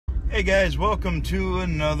Hey guys, welcome to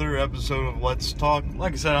another episode of Let's Talk.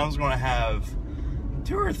 Like I said, I was going to have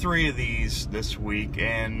 2 or 3 of these this week,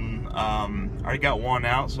 and I already got one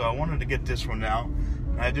out, so I wanted to get this one out.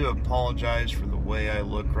 And I do apologize for the way I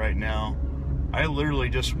look right now. I literally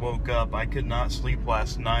just woke up. I could not sleep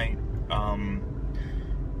last night,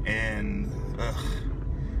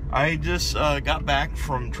 I just got back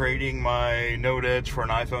from trading my Note Edge for an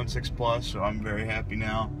iPhone 6 Plus, so I'm very happy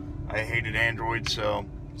now. I hated Android, so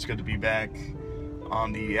it's good to be back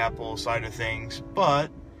on the Apple side of things. But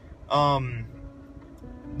the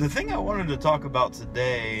thing I wanted to talk about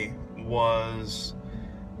today was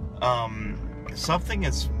something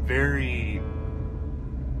that's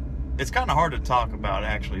it's kind of hard to talk about,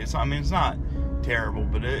 actually. It's not terrible,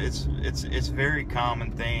 but it's a very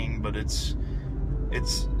common thing, but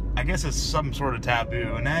I guess it's some sort of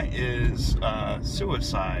taboo, and that is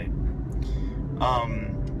suicide.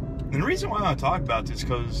 And the reason why I want to talk about this is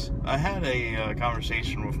because I had a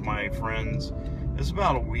conversation with my friends. It was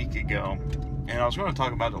about a week ago, and I was going to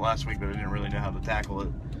talk about it last week, but I didn't really know how to tackle it.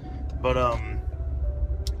 But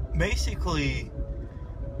basically,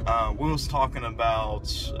 we was talking about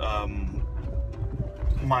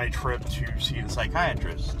my trip to see the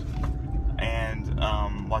psychiatrist and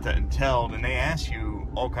what that entailed. And they ask you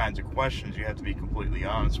all kinds of questions. You have to be completely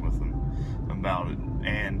honest with them about it.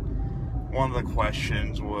 And one of the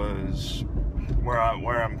questions was where I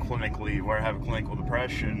have clinical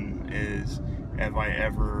depression is, have I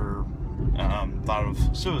ever thought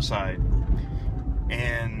of suicide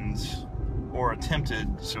or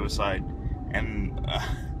attempted suicide? And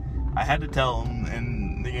I had to tell them,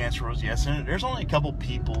 and the answer was yes. And there's only a couple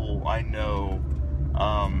people I know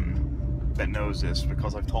that knows this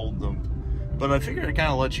because I've told them. But I figured I'd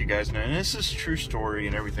kind of let you guys know. And this is a true story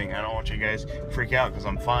and everything. I don't want you guys to freak out because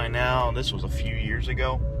I'm fine now. This was a few years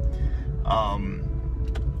ago.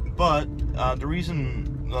 But the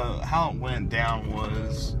reason how it went down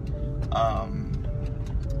was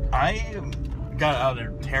I got out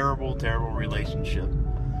of a terrible, terrible relationship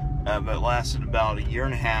that lasted about 1.5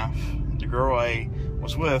 years. The girl I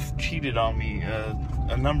was with cheated on me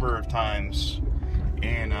a number of times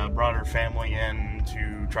and brought her family in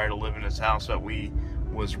to try to live in this house that we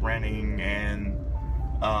was renting, and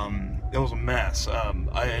it was a mess. I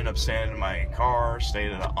ended up staying in my car,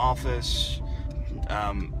 stayed at an office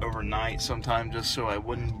overnight sometimes just so I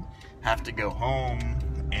wouldn't have to go home,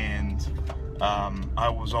 and I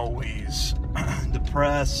was always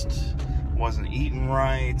depressed, wasn't eating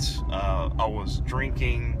right, I was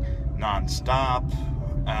drinking non-stop,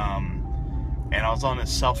 and I was on this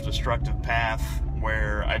self-destructive path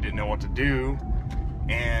where I didn't know what to do.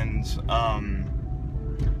 And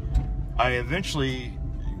I eventually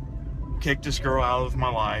kicked this girl out of my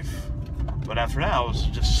life. But after that, I was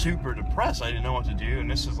just super depressed. I didn't know what to do.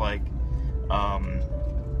 And this is like,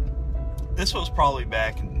 this was probably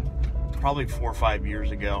back, 4 or 5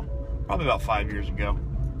 years ago. Probably about 5 years ago.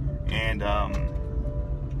 And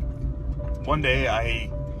one day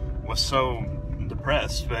I was so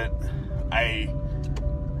depressed that I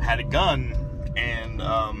had a gun and,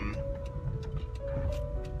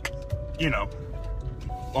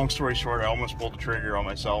 long story short, I almost pulled the trigger on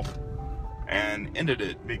myself and ended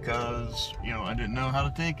it because, I didn't know how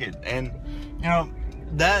to take it. And,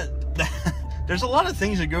 that there's a lot of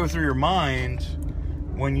things that go through your mind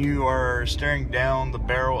when you are staring down the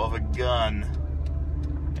barrel of a gun.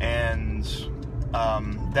 And,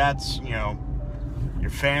 that's, your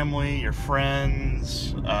family, your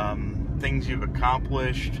friends, things you've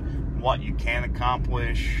accomplished, what you can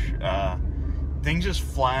accomplish, things just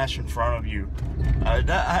flash in front of you. I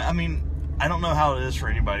don't know how it is for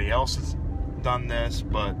anybody else that's done this,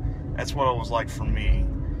 but that's what it was like for me.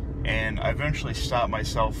 And I eventually stopped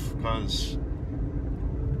myself because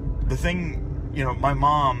the thing, my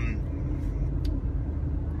mom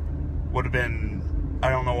would have been, I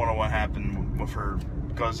don't know what happened with her,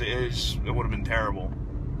 because it would have been terrible.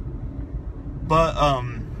 But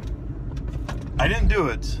I didn't do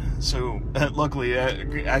it, so luckily,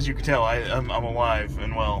 as you can tell, I'm alive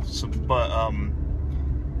and well. So, but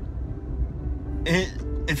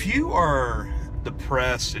if you are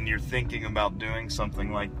depressed and you're thinking about doing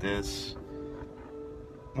something like this,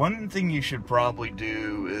 one thing you should probably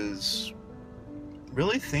do is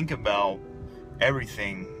really think about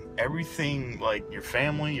everything, like your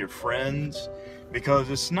family, your friends, because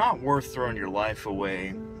it's not worth throwing your life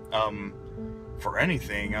away for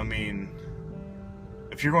anything.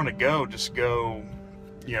 If you're going to go, just go,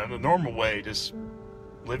 the normal way. Just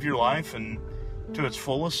live your life and to its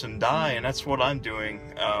fullest and die, and that's what I'm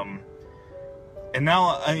doing. And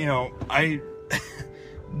now,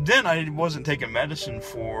 then I wasn't taking medicine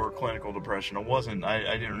for clinical depression. I wasn't.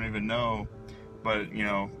 I didn't even know. But, you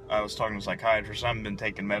know, I was talking to a psychiatrist. I've been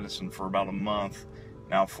taking medicine for about a month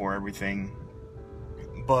now for everything.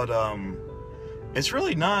 But it's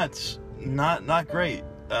really not great.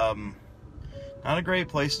 Not a great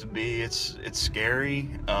place to be. It's scary.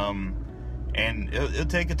 And it'll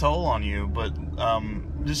take a toll on you. But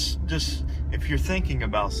just if you're thinking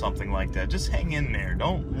about something like that, just hang in there.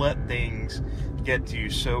 Don't let things get to you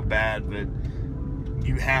so bad that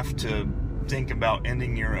you have to think about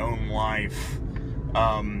ending your own life.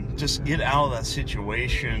 Just get out of that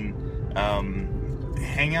situation.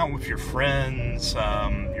 Hang out with your friends,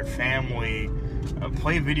 your family,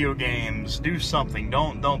 play video games, do something.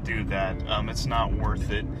 Don't do that. It's not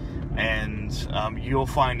worth it. And you'll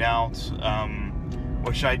find out,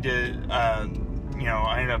 which I did. You know,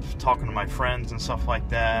 I ended up talking to my friends and stuff like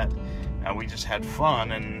that. We just had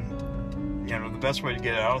fun, and you know, the best way to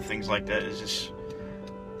get out of things like that is just,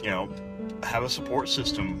 you know, have a support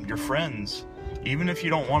system. Your friends, even if you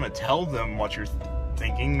don't want to tell them what you're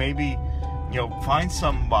thinking, maybe, you know, find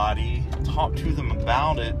somebody, talk to them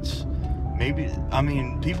about it. Maybe, I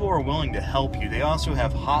mean, people are willing to help you. They also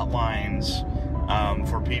have hotlines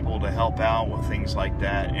for people to help out with things like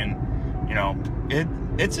that. And you know,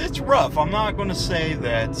 it's rough. I'm not going to say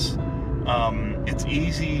that it's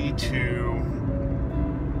easy to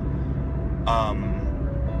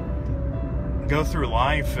go through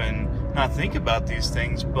life and not think about these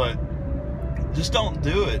things, but just don't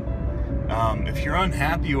do it. If you're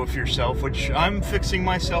unhappy with yourself, which I'm fixing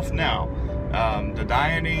myself now, the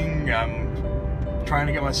dieting, I'm trying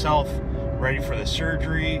to get myself ready for the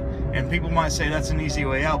surgery, and people might say that's an easy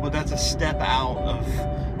way out, but that's a step out of,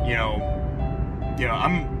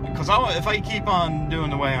 because if I keep on doing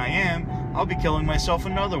the way I am, I'll be killing myself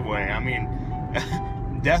another way. I mean,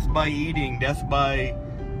 death by eating, death by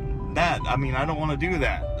that. I mean, I don't want to do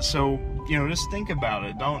that. So, you know, just think about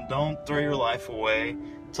it. Don't throw your life away.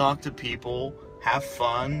 Talk to people, have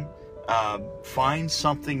fun, find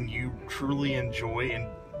something you truly enjoy and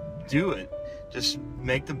do it. Just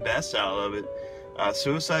make the best out of it.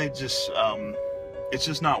 Suicide it's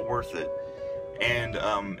just not worth it. And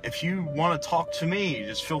if you want to talk to me,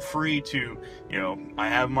 just feel free to, you know, I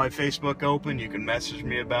have my Facebook open. You can message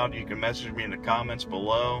me about it. You can message me in the comments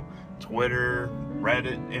below, Twitter,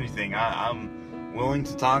 Reddit, anything. I'm willing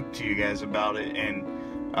to talk to you guys about it. And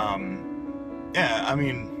yeah, I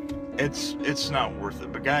mean, it's not worth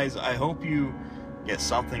it. But guys, I hope you get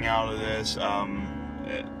something out of this.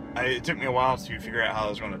 It took me a while to figure out how I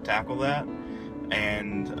was going to tackle that,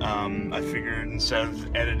 and I figured instead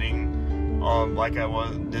of editing like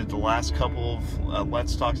I did the last couple of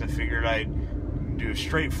Let's Talks, I figured I'd do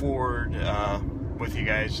straightforward with you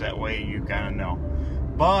guys. That way you kind of know.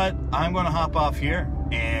 But I'm going to hop off here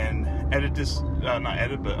and edit this, not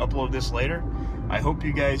edit, but upload this later. I hope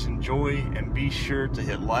you guys enjoy, and be sure to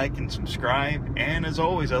hit like and subscribe. And as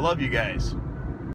always, I love you guys.